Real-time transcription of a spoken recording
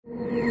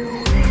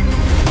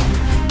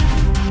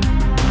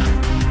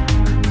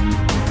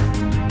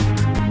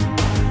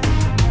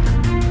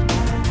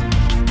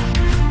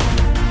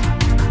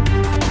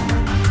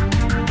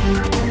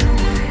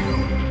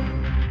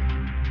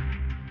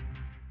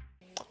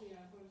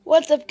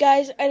What's up,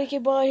 guys?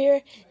 IDK Ball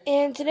here,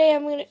 and today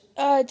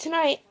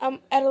tonight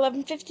at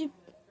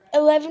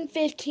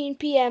 11:15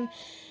 p.m.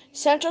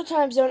 Central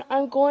Time Zone.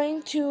 I'm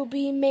going to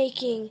be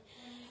making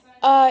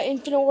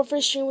Infinite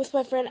Warfare stream with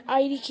my friend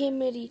IDK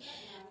MIDI.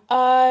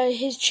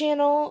 His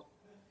channel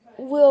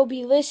will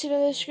be listed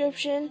in the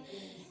description,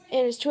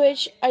 and his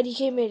Twitch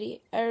IDK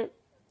MIDI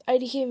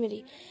IDK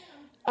MIDI.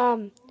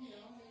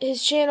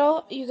 His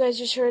channel, you guys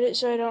just heard it,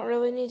 so I don't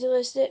really need to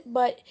list it,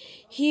 but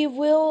he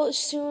will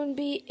soon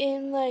be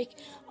in,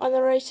 on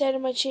the right side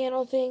of my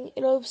channel thing.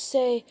 It'll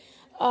say,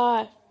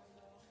 my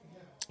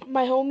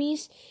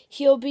homies.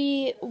 He'll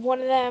be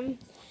one of them,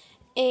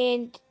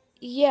 and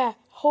yeah,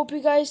 hope you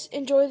guys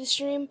enjoy the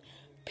stream.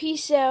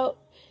 Peace out.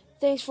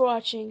 Thanks for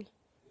watching.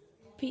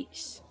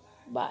 Peace.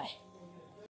 Bye.